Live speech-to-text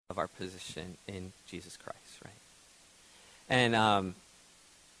of our position in Jesus Christ, right? And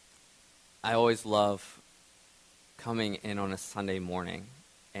I always love coming in on a Sunday morning,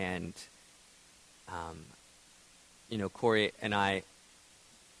 and Corey and I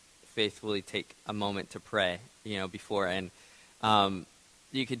faithfully take a moment to pray, before, and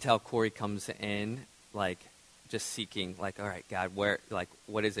you can tell Corey comes in like just seeking, like, all right, God,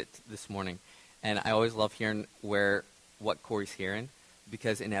 what is it this morning? And I always love hearing what Corey's hearing,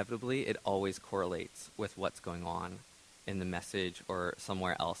 because inevitably it always correlates with what's going on in the message or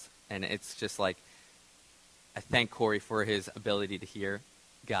somewhere else. And it's just like, I thank Corey for his ability to hear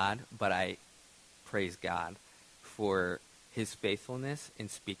God, but I praise God for his faithfulness in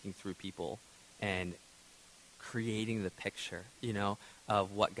speaking through people and creating the picture,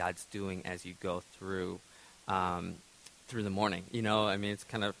 of what God's doing as you go through the morning. It's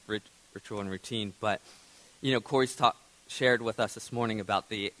kind of ritual and routine, but Corey's shared with us this morning about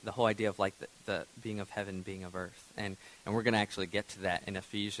the whole idea of like the being of heaven, being of earth, and we're going to actually get to that in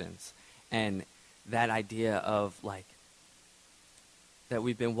Ephesians, and that idea of like that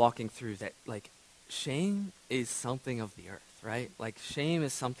we've been walking through, that like shame is something of the earth, right? Like shame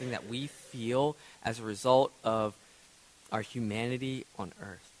is something that we feel as a result of our humanity on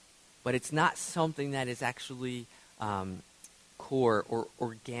earth, but it's not something that is actually core or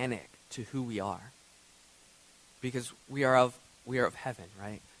organic to who we are, because we are of heaven,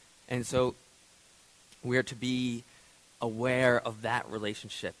 right? And so we are to be aware of that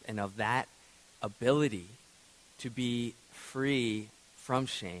relationship and of that ability to be free from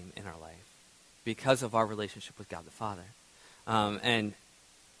shame in our life because of our relationship with God the Father. And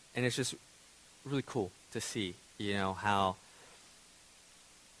it's just really cool to see,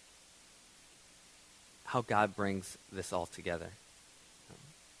 how God brings this all together.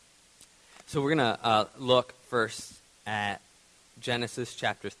 So we're going to look first at Genesis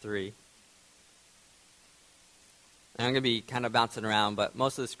chapter 3. And I'm going to be kind of bouncing around, but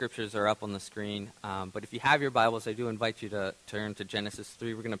most of the scriptures are up on the screen. But if you have your Bibles, I do invite you to turn to Genesis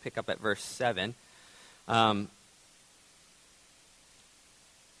 3. We're going to pick up at verse 7.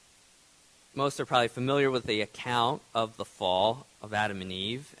 Most are probably familiar with the account of the fall of Adam and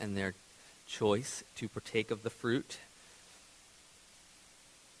Eve and their choice to partake of the fruit.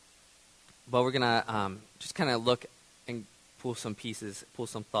 But we're going to just kind of look and pull some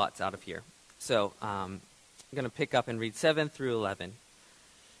thoughts out of here. So I'm going to pick up and read 7 through 11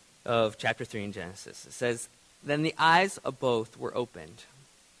 of chapter 3 in Genesis. It says, "Then the eyes of both were opened,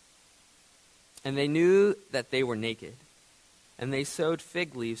 and they knew that they were naked. And they sewed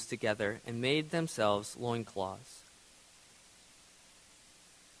fig leaves together and made themselves loincloths.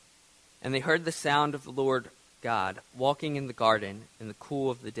 And they heard the sound of the Lord God walking in the garden in the cool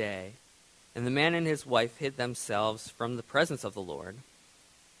of the day. And the man and his wife hid themselves from the presence of the Lord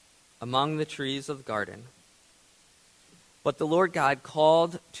among the trees of the garden. But the Lord God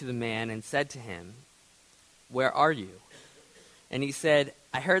called to the man and said to him, 'Where are you?' And he said,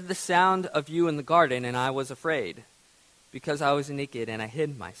 'I heard the sound of you in the garden, and I was afraid, because I was naked and I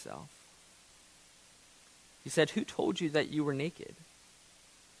hid myself.' He said, 'Who told you that you were naked?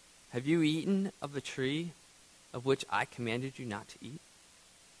 Have you eaten of the tree of which I commanded you not to eat?'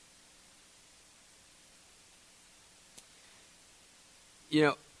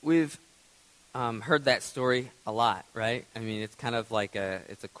 We've heard that story a lot, right? It's kind of like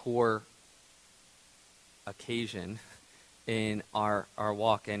it's a core occasion in our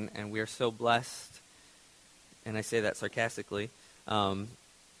walk, and we are so blessed, and I say that sarcastically, to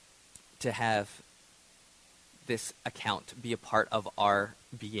have this account be a part of our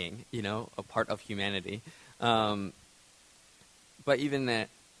being, a part of humanity. But even that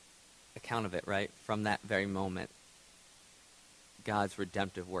account of it, right, from that very moment, God's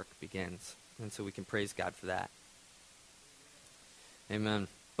redemptive work begins. And so we can praise God for that. Amen.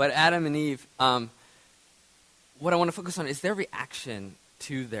 But Adam and Eve, what I want to focus on is their reaction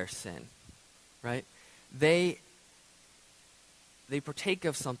to their sin, right? They partake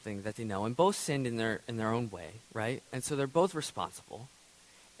of something that they know, and both sinned in their own way, right? And so they're both responsible.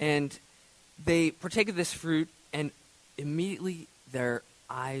 And they partake of this fruit, and immediately their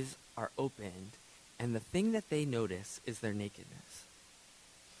eyes are opened, and the thing that they notice is their nakedness.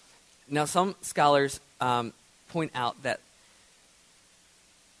 Now, some scholars point out that,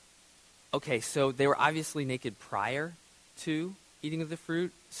 okay, so they were obviously naked prior to eating of the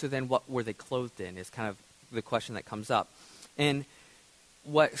fruit, so then what were they clothed in is kind of the question that comes up. And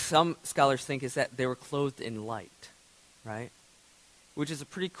what some scholars think is that they were clothed in light, right? Which is a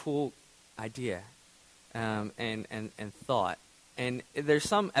pretty cool idea and thought. And there's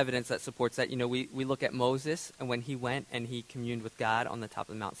some evidence that supports that. We look at Moses, and when he went and he communed with God on the top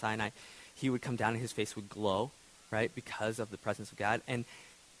of Mount Sinai, he would come down and his face would glow, right, because of the presence of God. And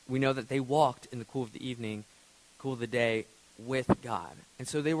we know that they walked in the cool of the evening, cool of the day, with God. And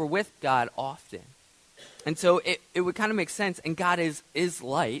so they were with God often. And so it would kind of make sense. And God is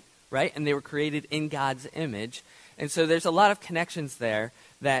light, right? And they were created in God's image. And so there's a lot of connections there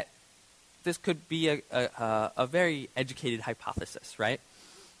that this could be a very educated hypothesis, right?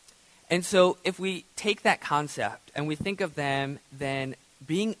 And so if we take that concept and we think of them then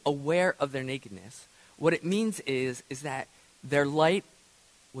being aware of their nakedness, what it means is that their light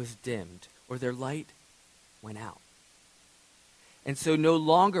was dimmed, or their light went out. And so no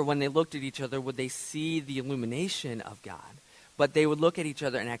longer when they looked at each other would they see the illumination of God, but they would look at each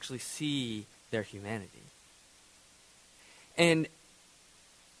other and actually see their humanity. And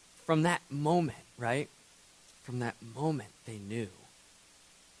from that moment, right, from that moment they knew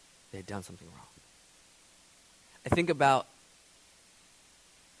they had done something wrong. I think about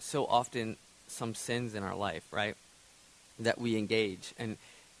so often some sins in our life, right, that we engage. And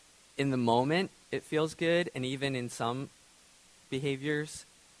in the moment, it feels good. And even in some behaviors,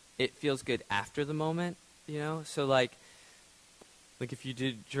 it feels good after the moment, So like if you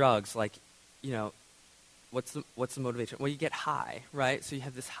did drugs, what's the motivation? Well, you get high, right? So you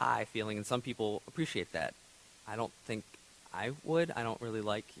have this high feeling, and some people appreciate that. I don't think I would. I don't really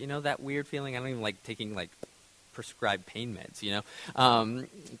like, that weird feeling. I don't even like taking, prescribed pain meds,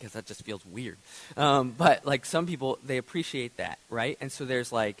 because that just feels weird. But, some people, they appreciate that, right? And so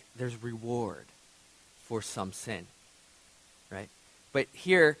there's reward for some sin, right? But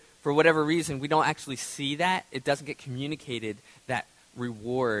here, for whatever reason, we don't actually see that. It doesn't get communicated, that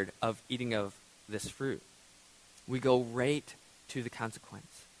reward of eating of this fruit. We go right to the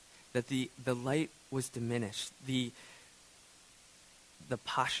consequence, that the light was diminished. The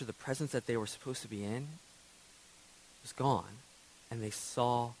posture, the presence that they were supposed to be in was gone, and they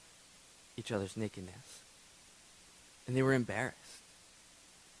saw each other's nakedness. And they were embarrassed.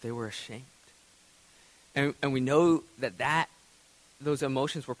 They were ashamed. And we know that those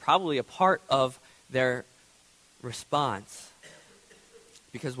emotions were probably a part of their response,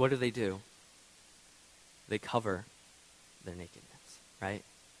 because what do? They cover their nakedness, right?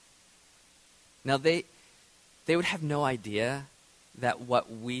 Now, they would have no idea that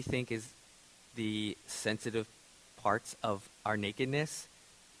what we think is the sensitive parts of our nakedness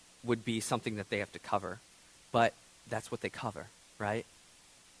would be something that they have to cover. But that's what they cover, right?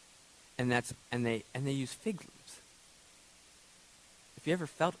 And they use fig leaves. If you ever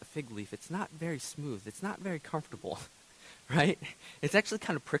felt a fig leaf, it's not very smooth. It's not very comfortable, right? It's actually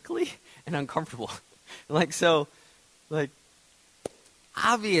kind of prickly and uncomfortable.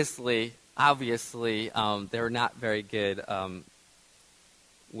 Obviously, they're not very good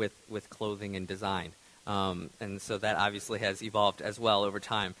with clothing and design. And so that obviously has evolved as well over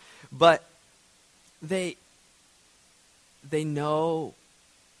time. But they know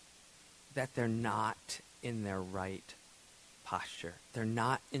that they're not in their right posture. They're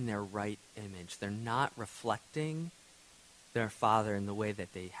not in their right image. They're not reflecting their Father in the way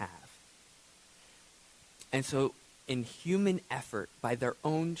that they have. And so in human effort, by their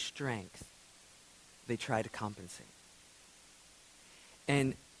own strength, they try to compensate.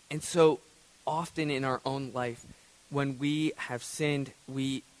 And so often in our own life, when we have sinned,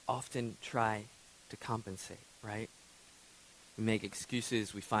 we often try to compensate, right? We make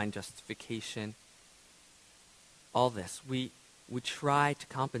excuses, we find justification. All this, we try to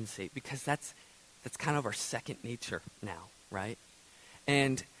compensate because that's kind of our second nature now, right?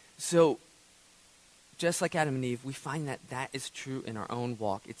 And so just like Adam and Eve, we find that is true in our own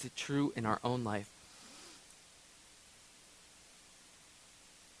walk. It's true in our own life.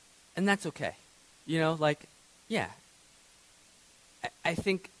 And that's okay. I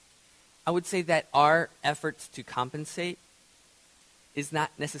think I would say that our efforts to compensate is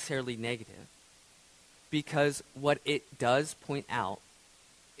not necessarily negative, because what it does point out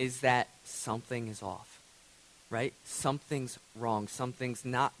is that something is off, right? Something's wrong. Something's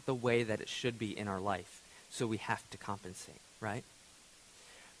not the way that it should be in our life, so we have to compensate, right?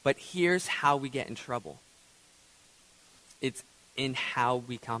 But here's how we get in trouble. It's in how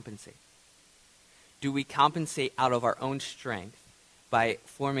we compensate. Do we compensate out of our own strength by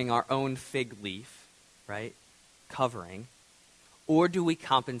forming our own fig leaf, right, covering, or do we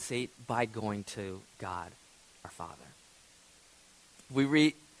compensate by going to God, our Father?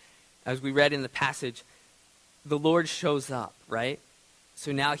 As we read in the passage, the Lord shows up, right?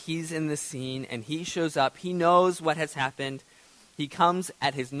 So now he's in the scene, and he shows up. He knows what has happened. He comes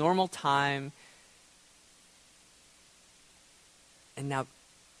at his normal time. And now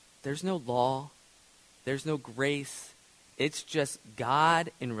there's no law, there's no grace. It's just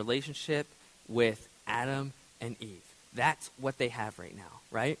God in relationship with Adam and Eve. That's what they have right now,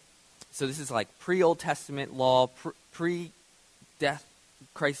 right? So this is like pre-Old Testament law, pre-death,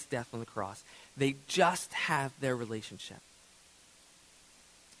 Christ's death on the cross. They just have their relationship.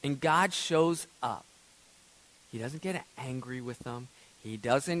 And God shows up. He doesn't get angry with them. He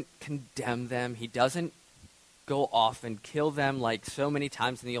doesn't condemn them. He doesn't go off and kill them like so many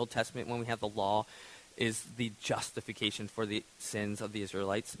times in the Old Testament when we have the law is the justification for the sins of the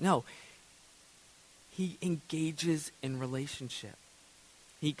Israelites. No. He engages in relationship.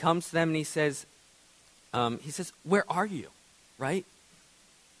 He comes to them and he says, where are you? Right?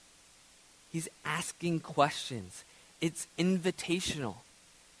 He's asking questions. It's invitational.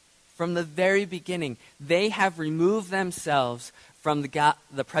 From the very beginning, they have removed themselves from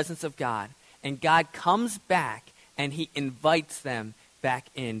the presence of God. And God comes back and he invites them back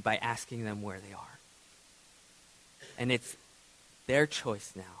in by asking them where they are. And it's their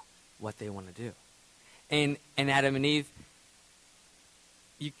choice now what they want to do. And Adam and Eve,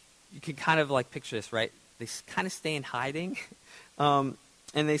 you can kind of like picture this, right? They kind of stay in hiding. And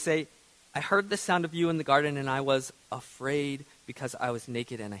they say, I heard the sound of you in the garden and I was afraid because I was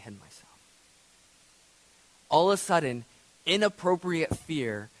naked and I hid myself. All of a sudden, inappropriate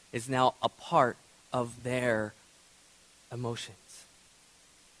fear is now a part of their emotions.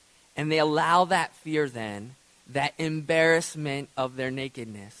 And they allow that fear then, that embarrassment of their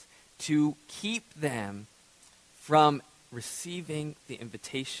nakedness, to keep them from receiving the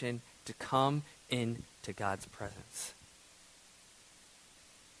invitation to come into God's presence.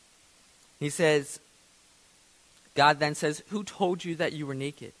 He says, God then says, who told you that you were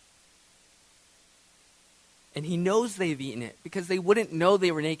naked? And he knows they've eaten it because they wouldn't know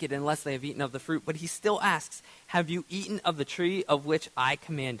they were naked unless they have eaten of the fruit. But he still asks, have you eaten of the tree of which I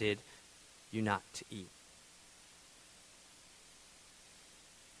commanded you not to eat?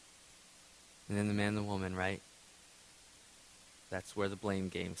 And then the man and the woman, right? That's where the blame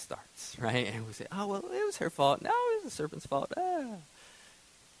game starts, right? And we say, oh, well, it was her fault. No, it was the serpent's fault.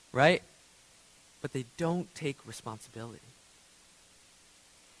 Right? But they don't take responsibility.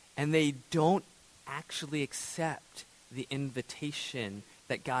 And they don't actually accept the invitation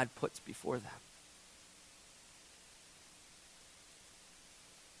that God puts before them.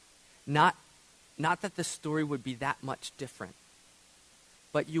 Not that the story would be that much different,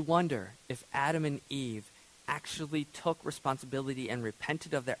 but you wonder if Adam and Eve actually took responsibility and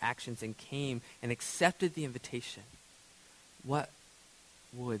repented of their actions and came and accepted the invitation, what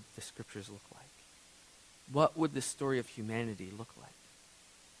would the scriptures look like? What would the story of humanity look like?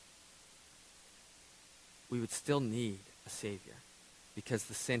 We would still need a Savior because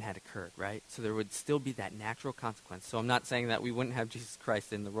the sin had occurred, right? So there would still be that natural consequence. So I'm not saying that we wouldn't have Jesus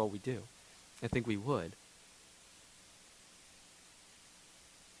Christ in the role we do. I think we would.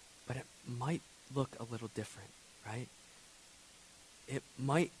 But it might look a little different, right? It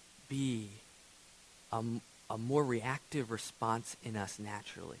might be a more reactive response in us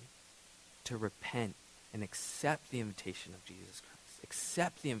naturally to repent and accept the invitation of Jesus Christ,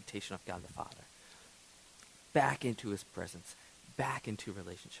 accept the invitation of God the Father, back into his presence, back into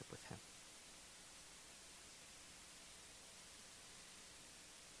relationship with him.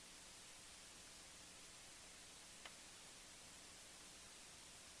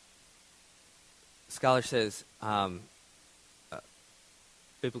 Scholar says,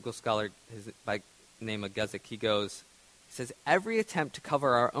 biblical scholar by the name of Guzik, he says, every attempt to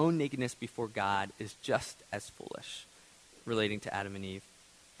cover our own nakedness before God is just as foolish, relating to Adam and Eve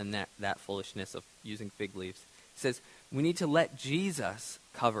and that foolishness of using fig leaves. He says, we need to let Jesus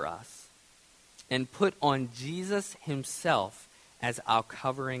cover us and put on Jesus himself as our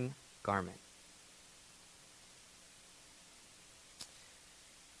covering garment.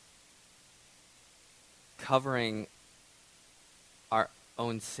 Covering our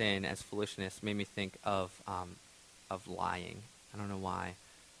own sin as foolishness made me think of lying. I don't know why,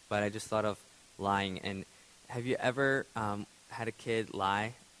 but I just thought of lying. And have you ever had a kid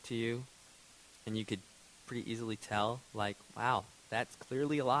lie to you and you could pretty easily tell, like, wow, that's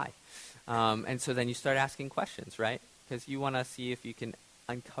clearly a lie. And so then you start asking questions, right? Because you want to see if you can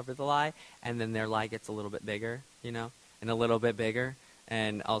uncover the lie, and then their lie gets a little bit bigger, and a little bit bigger.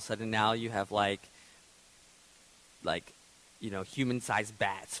 And all of a sudden now you have like human-sized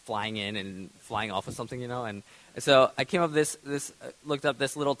bats flying in and flying off of something, And so I came up with looked up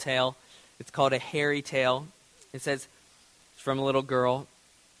this little tale. It's called a hairy tale. It says, it's from a little girl.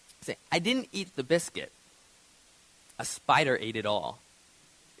 Say, I didn't eat the biscuit. A spider ate it all.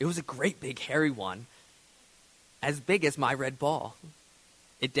 It was a great big hairy one. as big as my red ball.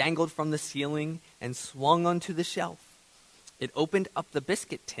 It dangled from the ceiling and swung onto the shelf. It opened up the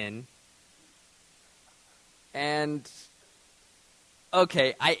biscuit tin, and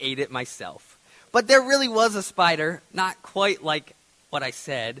okay, I ate it myself. But there really was a spider, not quite like what I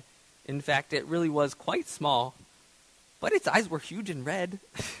said. In fact, it really was quite small, but its eyes were huge and red.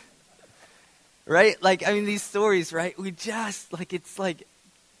 Right? Like, I mean, these stories, right? We just, like, it's like,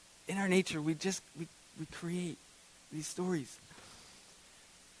 in our nature, we create these stories.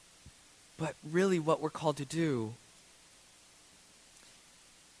 But really what we're called to do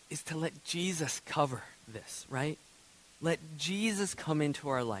is to let Jesus cover this, right? Let Jesus come into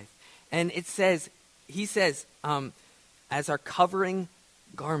our life. And it says, he says, as our covering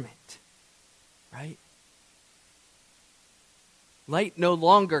garment, right? Light no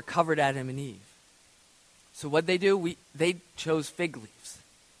longer covered Adam and Eve. So what they do? They chose fig leaves.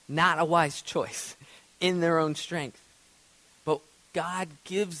 Not a wise choice in their own strength. But God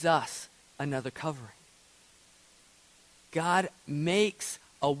gives us another covering. God makes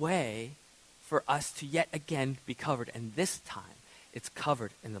a way for us to yet again be covered. And this time, it's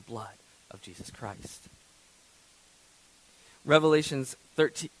covered in the blood of Jesus Christ. Revelations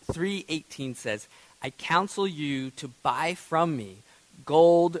 3:18 says, I counsel you to buy from me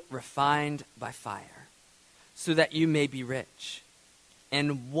gold refined by fire, so that you may be rich,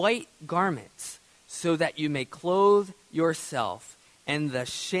 and white garments, so that you may clothe yourself, and the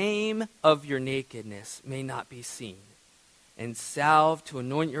shame of your nakedness may not be seen, and salve to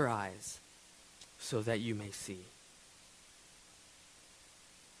anoint your eyes, so that you may see.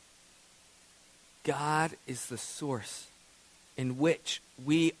 God is the source in which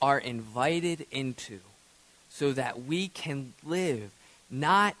we are invited into, so that we can live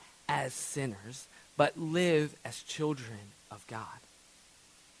not as sinners, but live as children of God.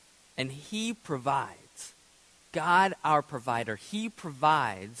 And he provides, God our provider, he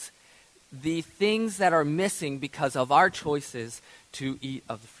provides the things that are missing because of our choices to eat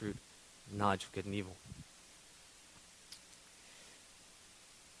of the fruit of knowledge of good and evil.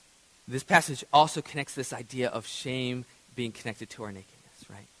 This passage also connects this idea of shame being connected to our nakedness,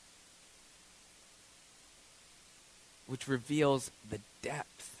 right? Which reveals the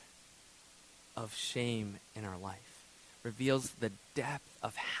depth of shame in our life. Reveals the depth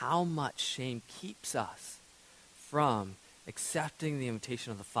of how much shame keeps us from accepting the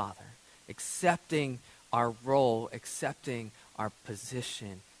invitation of the Father, accepting our role, accepting our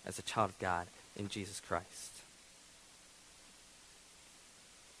position as a child of God in Jesus Christ.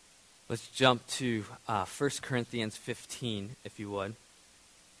 Let's jump to 1 Corinthians 15, if you would.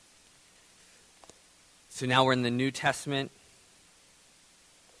 So now we're in the New Testament.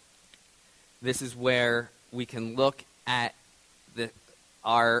 This is where we can look at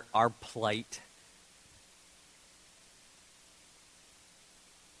our plight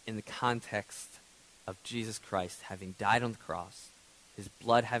in the context of Jesus Christ having died on the cross, his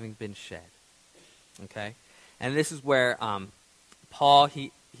blood having been shed. Okay? And this is where Paul,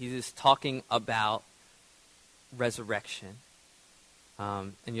 he is talking about resurrection.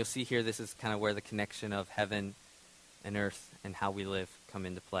 And you'll see here, this is kind of where the connection of heaven and earth and how we live come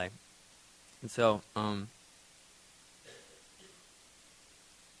into play. And so,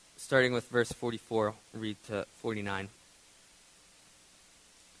 starting with verse 44, read to 49.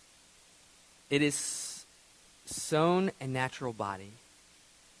 It is sown a natural body.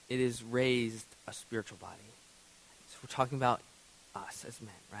 It is raised a spiritual body. So we're talking about us as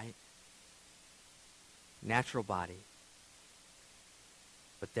men, right? Natural body.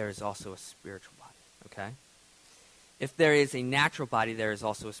 But there is also a spiritual body, okay? If there is a natural body, there is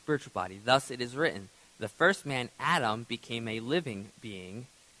also a spiritual body. Thus it is written, the first man, Adam, became a living being.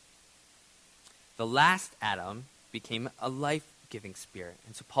 The last Adam became a life-giving spirit.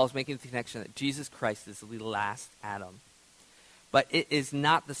 And so Paul's making the connection that Jesus Christ is the last Adam. But it is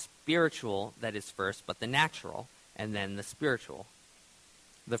not the spiritual that is first, but the natural, and then the spiritual.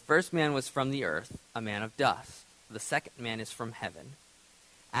 The first man was from the earth, a man of dust. The second man is from heaven.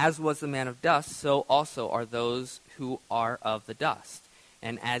 As was the man of dust, so also are those who are of the dust.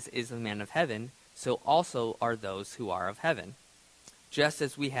 And as is the man of heaven, so also are those who are of heaven. Just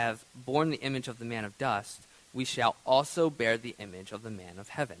as we have borne the image of the man of dust, we shall also bear the image of the man of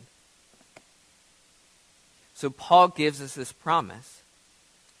heaven. So Paul gives us this promise,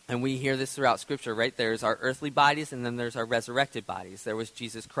 and we hear this throughout Scripture, right? There's our earthly bodies, and then there's our resurrected bodies. There was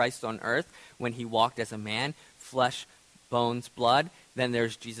Jesus Christ on earth when he walked as a man, flesh, bones, blood. Then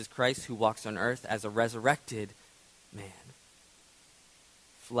there's Jesus Christ who walks on earth as a resurrected man,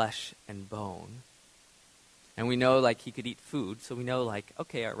 flesh and bone. And we know, like, he could eat food, so we know, like,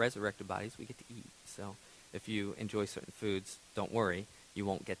 okay, our resurrected bodies we get to eat. So if you enjoy certain foods, don't worry, you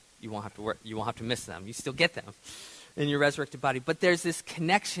won't have to miss them. You still get them in your resurrected body. But there's this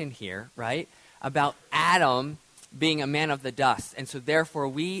connection here, right, about Adam being a man of the dust. And so therefore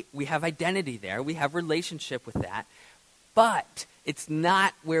we have identity there. We have relationship with that. But it's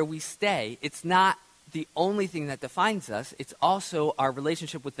not where we stay. It's not the only thing that defines us. It's also our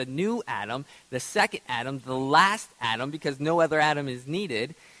relationship with the new Adam, the second Adam, the last Adam, because no other Adam is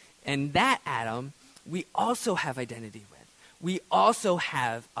needed. And that Adam, we also have identity with. We also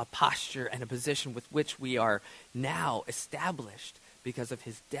have a posture and a position with which we are now established because of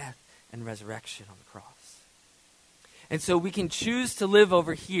his death and resurrection on the cross. And so we can choose to live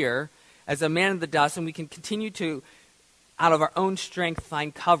over here as a man of the dust, and we can continue to, out of our own strength,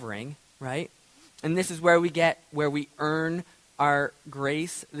 find covering, right? And this is where we earn our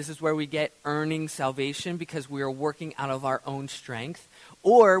grace. This is where we get earning salvation because we are working out of our own strength.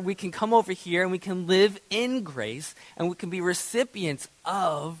 Or we can come over here and we can live in grace and we can be recipients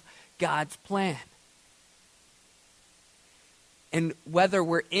of God's plan. And whether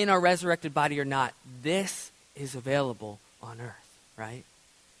we're in our resurrected body or not, this is available on earth, right?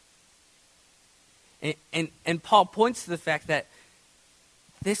 And Paul points to the fact that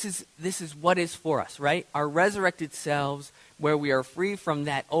this is what is for us, right? Our resurrected selves, where we are free from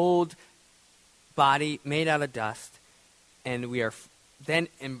that old body made out of dust, and we are then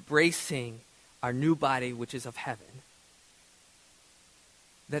embracing our new body, which is of heaven.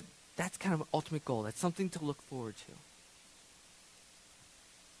 That's kind of an ultimate goal. That's something to look forward to.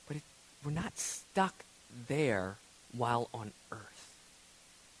 But we're not stuck there while on earth.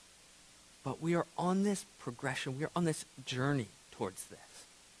 But we are on this progression. We are on this journey towards this,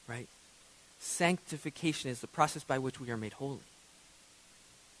 right? Sanctification is the process by which we are made holy.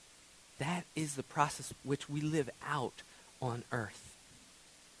 That is the process which we live out on earth.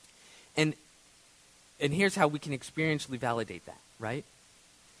 And here's how we can experientially validate that, right?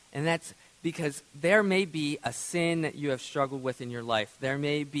 And that's because there may be a sin that you have struggled with in your life. There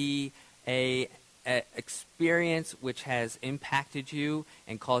may be a experience which has impacted you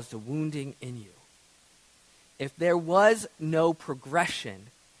and caused a wounding in you. If there was no progression,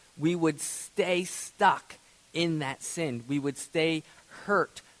 we would stay stuck in that sin. We would stay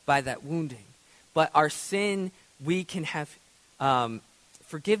hurt by that wounding. But our sin, we can have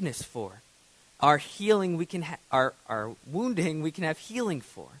forgiveness for. Our healing, we can our wounding, we can have healing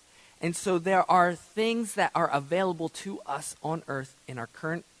for. And so there are things that are available to us on earth in our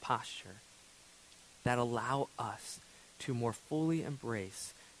current posture that allow us to more fully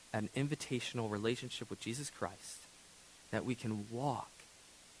embrace an invitational relationship with Jesus Christ, that we can walk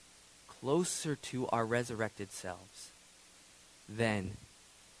closer to our resurrected selves than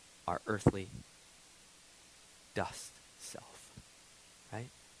our earthly dust self. Right?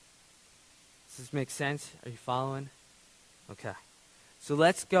 Does this make sense? Are you following? Okay. So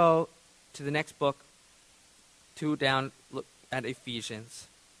let's go to the next book, 2 down, look at Ephesians.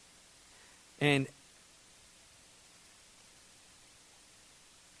 And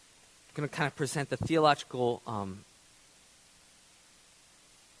I'm going to kind of present the theological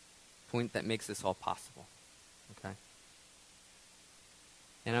point that makes this all possible. Okay?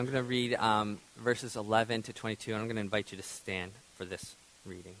 And I'm going to read verses 11 to 22, and I'm going to invite you to stand for this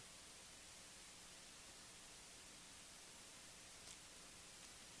reading.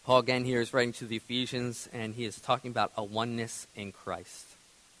 Paul again here is writing to the Ephesians, and he is talking about a oneness in Christ.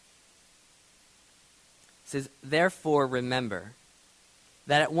 It says, "Therefore remember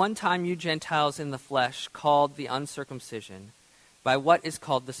that at one time you Gentiles in the flesh called the uncircumcision by what is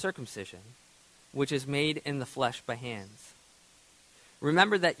called the circumcision, which is made in the flesh by hands.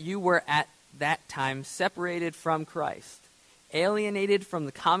 Remember that you were at that time separated from Christ, alienated from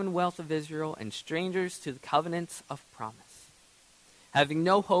the commonwealth of Israel, and strangers to the covenants of promise, having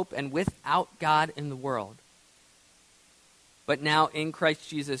no hope and without God in the world. But now in Christ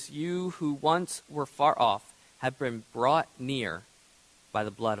Jesus, you who once were far off have been brought near by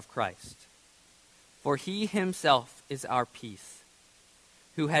the blood of Christ. For he himself is our peace,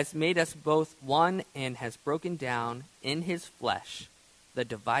 who has made us both one and has broken down in his flesh the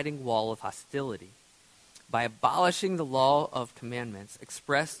dividing wall of hostility, by abolishing the law of commandments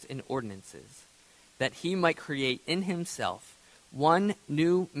expressed in ordinances, that he might create in himself one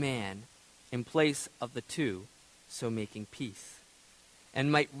new man in place of the two, so making peace,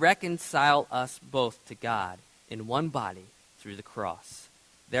 and might reconcile us both to God in one body through the cross,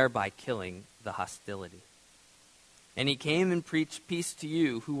 thereby killing the hostility. And he came and preached peace to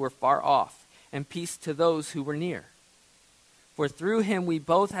you who were far off, and peace to those who were near. For through him we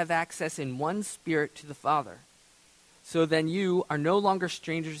both have access in one Spirit to the Father. So then you are no longer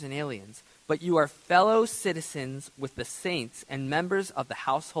strangers and aliens, but you are fellow citizens with the saints and members of the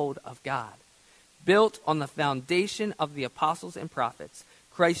household of God, built on the foundation of the apostles and prophets,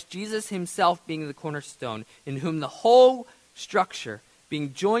 Christ Jesus himself being the cornerstone, in whom the whole structure,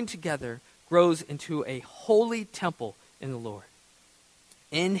 being joined together, grows into a holy temple in the Lord.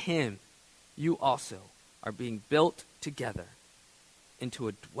 In him you also are being built together into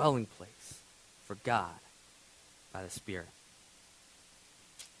a dwelling place for God by the Spirit.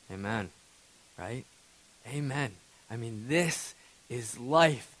 Amen. Right? Amen. I mean, this is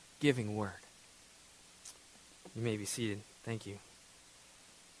life-giving word. You may be seated. Thank you.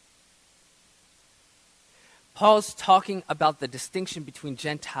 Paul's talking about the distinction between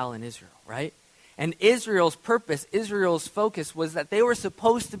Gentile and Israel, right? And Israel's purpose, Israel's focus was that they were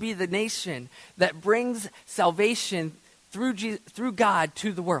supposed to be the nation that brings salvation through God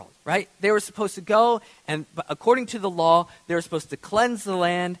to the world, right? They were supposed to go and, according to the law, they were supposed to cleanse the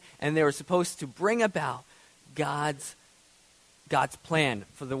land, and they were supposed to bring about God's plan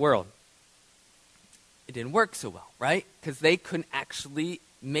for the world. It didn't work so well, right? Because they couldn't actually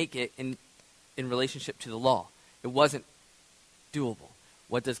make it in relationship to the law. It wasn't doable.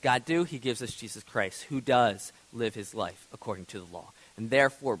 What does God do? He gives us Jesus Christ, who does live his life according to the law, and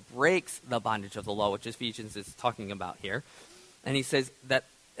therefore breaks the bondage of the law, which Ephesians is talking about here. And he says that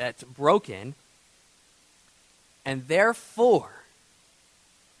that's broken, and therefore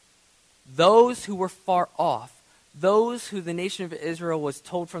those who were far off, those who the nation of Israel was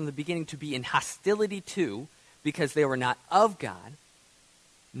told from the beginning to be in hostility to because they were not of God,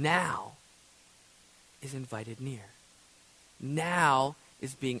 now is invited near. Now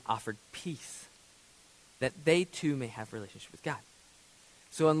is being offered peace, that they too may have relationship with God.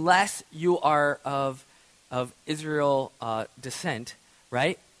 So unless you are of Israel descent,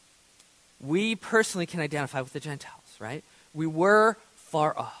 right, we personally can identify with the Gentiles, right? We were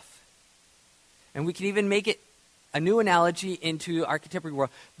far off. And we can even make it a new analogy into our contemporary world.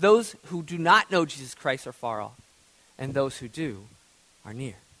 Those who do not know Jesus Christ are far off, and those who do are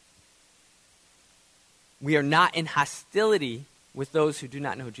near. We are not in hostility with those who do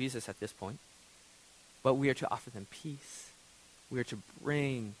not know Jesus at this point, but we are to offer them peace. We are to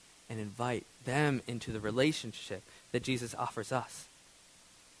bring and invite them into the relationship that Jesus offers us.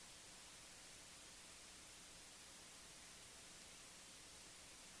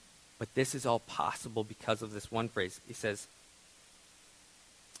 But this is all possible because of this one phrase. He says,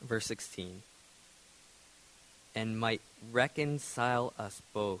 verse 16, and might reconcile us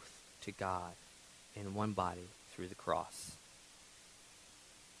both to God in one body through the cross.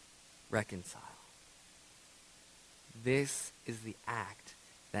 Reconcile. This is the act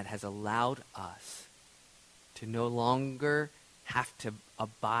that has allowed us to no longer have to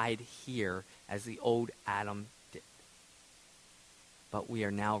abide here as the old Adam did. But we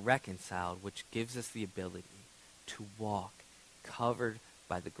are now reconciled, which gives us the ability to walk covered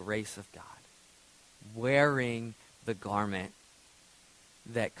by the grace of God, wearing the garment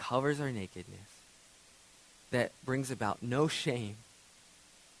that covers our nakedness, that brings about no shame,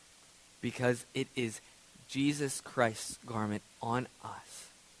 because it is Jesus Christ's garment on us.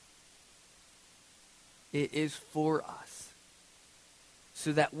 It is for us,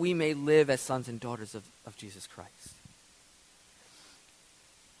 so that we may live as sons and daughters of Jesus Christ.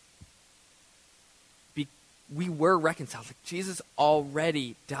 We were reconciled. Like Jesus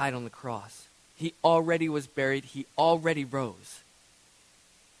already died on the cross. He already was buried. He already rose.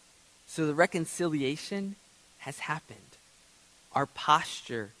 So the reconciliation has happened. Our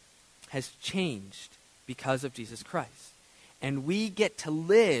posture has changed because of Jesus Christ. And we get to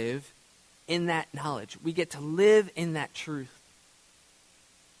live in that knowledge. We get to live in that truth.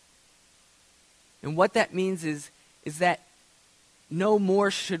 And what that means is that no more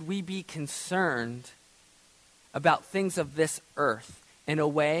should we be concerned about things of this earth in a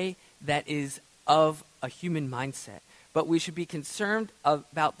way that is of a human mindset. But we should be concerned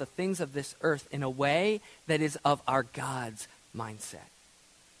about the things of this earth in a way that is of our God's mindset.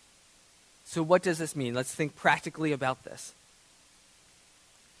 So what does this mean? Let's think practically about this.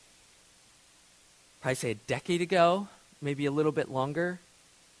 Probably say a decade ago, maybe a little bit longer,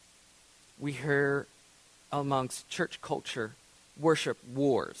 we hear amongst church culture worship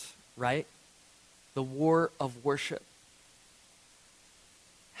wars, right? The war of worship.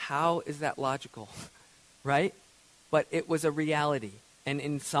 How is that logical, right? But it was a reality. And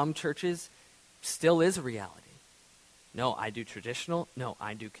in some churches, still is a reality. No, I do traditional. No,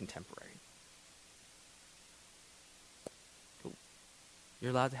 I do contemporary. Cool.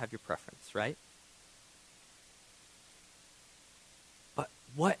 You're allowed to have your preference, right? But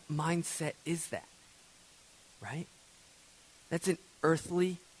what mindset is that, right? That's an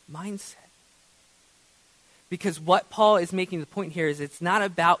earthly mindset. Because what Paul is making the point here is it's not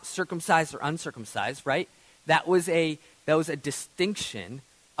about circumcised or uncircumcised, right? That was a distinction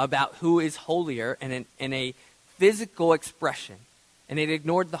about who is holier and a physical expression, and it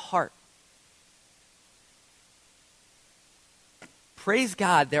ignored the heart. Praise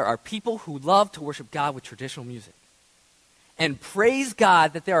God, there are people who love to worship God with traditional music. And praise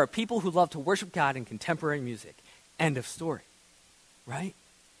God that there are people who love to worship God in contemporary music. End of story. Right?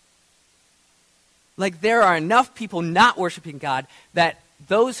 Like there are enough people not worshiping God that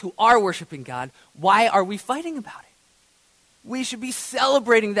those who are worshiping God, why are we fighting about it? We should be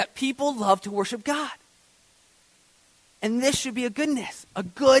celebrating that people love to worship God. And this should be a goodness, a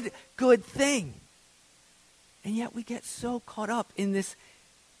good thing. And yet we get so caught up in this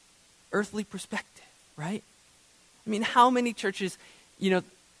earthly perspective, right? I mean, how many churches,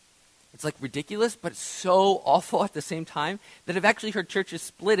 it's like ridiculous, but it's so awful at the same time that I've actually heard churches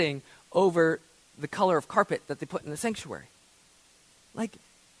splitting over the color of carpet that they put in the sanctuary. Like,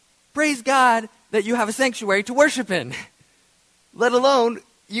 praise God that you have a sanctuary to worship in, let alone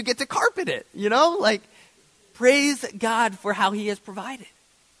you get to carpet it, Like, praise God for how he has provided.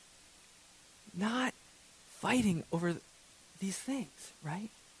 Not fighting over these things, right?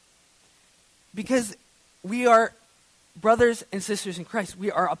 Because we are brothers and sisters in Christ.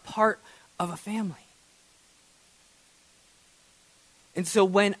 We are a part of a family. And so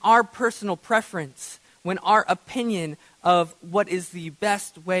when our personal preference, when our opinion of what is the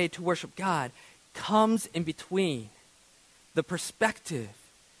best way to worship God comes in between the perspective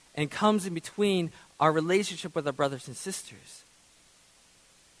and comes in between our relationship with our brothers and sisters,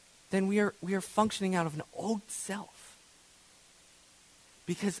 then we are functioning out of an old self.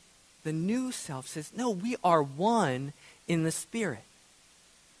 Because the new self says, no, we are one in the Spirit.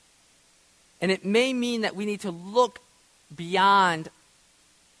 And it may mean that we need to look beyond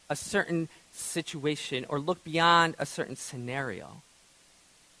a certain situation or look beyond a certain scenario.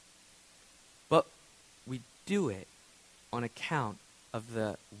 But we do it on account of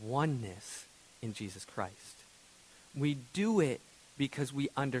the oneness in Jesus Christ. We do it because we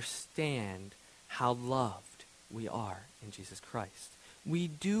understand how loved we are in Jesus Christ. We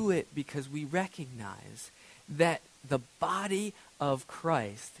do it because we recognize that the body of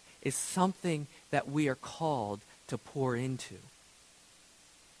Christ is something that we are called to pour into.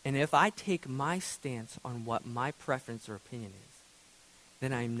 And if I take my stance on what my preference or opinion is,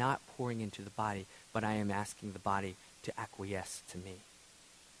 then I am not pouring into the body, but I am asking the body to acquiesce to me.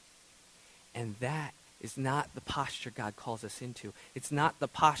 And that is not the posture God calls us into. It's not the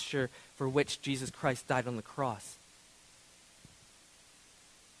posture for which Jesus Christ died on the cross.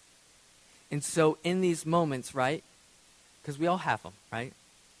 And so in these moments, right, because we all have them, right?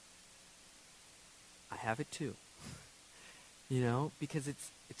 I have it too. Because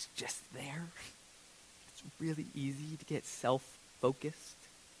it's just there. It's really easy to get self-focused.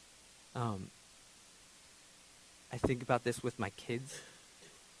 I think about this with my kids.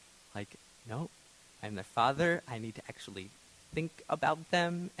 Like, no, I'm their father. I need to actually think about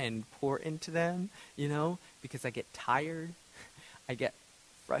them and pour into them, because I get tired. I get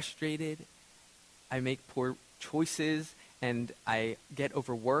frustrated. I make poor choices and I get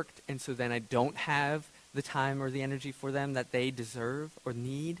overworked. And so then I don't have the time or the energy for them that they deserve or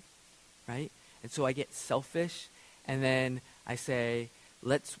need, right? And so I get selfish, and then I say,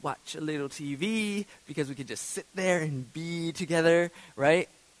 let's watch a little TV because we could just sit there and be together, right?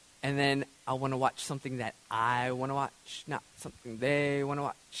 And then I want to watch something that I want to watch, not something they want to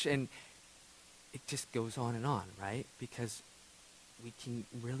watch. And it just goes on and on, right? Because we can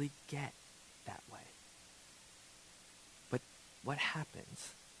really get that way. But what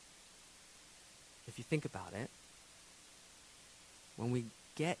happens? If you think about it, when we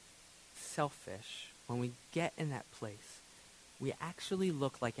get selfish, when we get in that place, we actually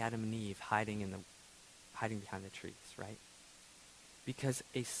look like Adam and Eve hiding behind the trees, right? Because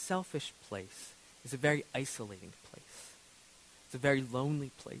a selfish place is a very isolating place. It's a very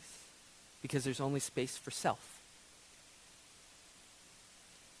lonely place because there's only space for self.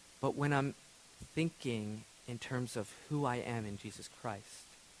 But when I'm thinking in terms of who I am in Jesus Christ,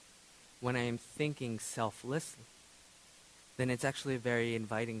 when I am thinking selflessly, then it's actually a very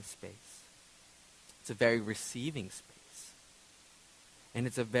inviting space. It's a very receiving space. And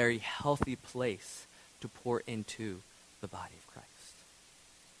it's a very healthy place to pour into the body of Christ.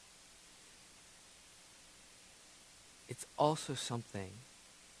 It's also something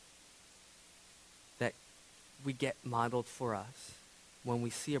that we get modeled for us when we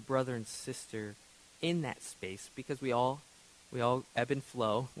see a brother and sister in that space, because we all ebb and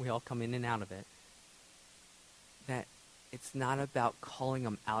flow, we all come in and out of it, that it's not about calling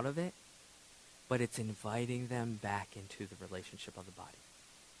them out of it, but it's inviting them back into the relationship of the body.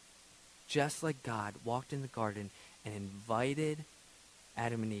 Just like God walked in the garden and invited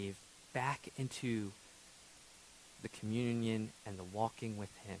Adam and Eve back into the communion and the walking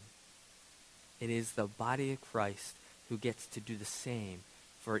with him, it is the body of Christ who gets to do the same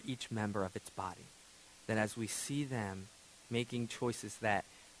for each member of its body. That as we see them making choices that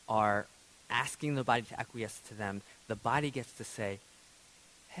are asking the body to acquiesce to them, the body gets to say,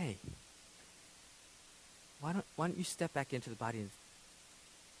 hey, why don't you step back into the body and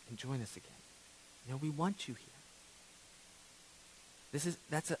join us again? We want you here.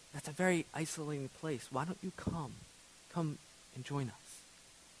 That's a very isolating place. Why don't you come and join us?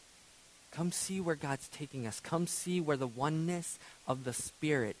 Come see where God's taking us. Come see where the oneness of the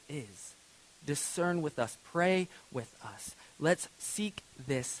Spirit is. Discern with us. Pray with us. Let's seek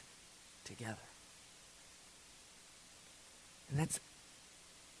this together. And that's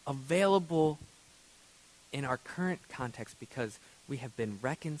available in our current context because we have been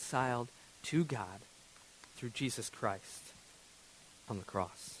reconciled to God through Jesus Christ on the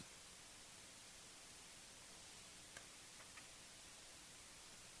cross.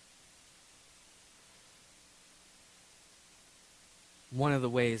 One of the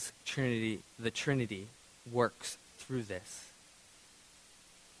ways the Trinity works through this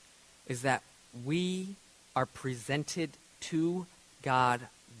is that we are presented to God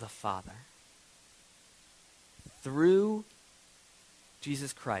the Father through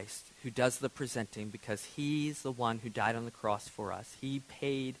Jesus Christ, who does the presenting because he's the one who died on the cross for us. He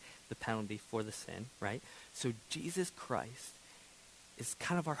paid the penalty for the sin, right? So Jesus Christ is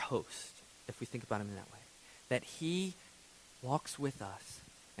kind of our host, if we think about him in that way. That he walks with us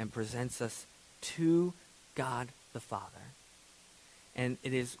and presents us to God the Father. And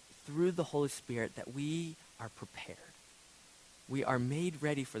it is through the Holy Spirit that we are prepared. We are made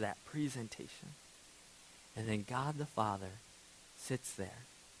ready for that presentation. And then God the Father sits there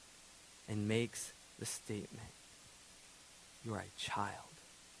and makes the statement, you are a child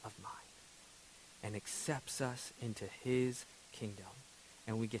of mine, and accepts us into his kingdom.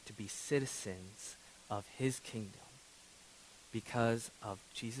 And we get to be citizens of his kingdom because of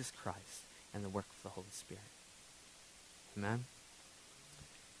Jesus Christ and the work of the Holy Spirit. Amen?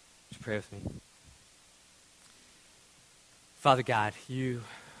 Would you pray with me? Father God, you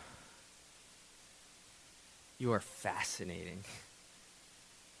are fascinating.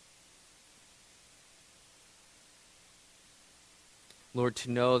 Lord, to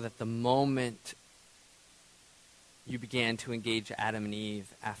know that the moment you began to engage Adam and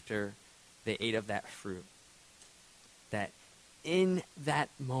Eve after they ate of that fruit, that in that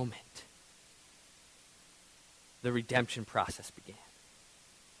moment, the redemption process began.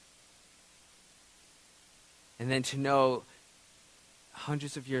 And then to know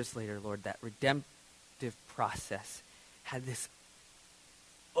hundreds of years later, Lord, that redemptive process had this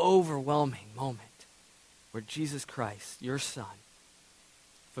overwhelming moment where Jesus Christ, your Son,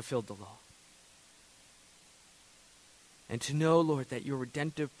 fulfilled the law. And to know, Lord, that your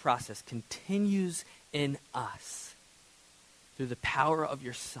redemptive process continues in us through the power of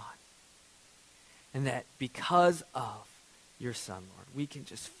your Son. And that because of your Son, Lord, we can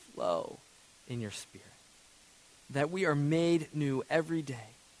just flow in your Spirit. That we are made new every day.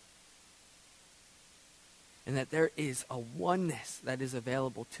 And that there is a oneness that is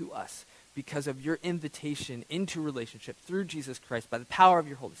available to us because of your invitation into relationship through Jesus Christ by the power of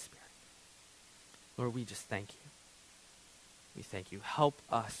your Holy Spirit. Lord, we just thank you. We thank you. Help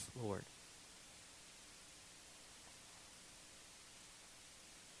us, Lord,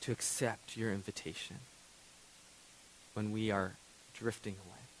 to accept your invitation when we are drifting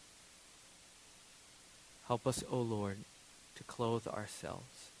away. Help us, O Lord, to clothe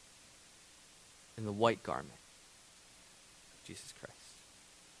ourselves in the white garment of Jesus Christ.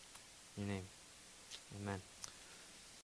 In your name, amen.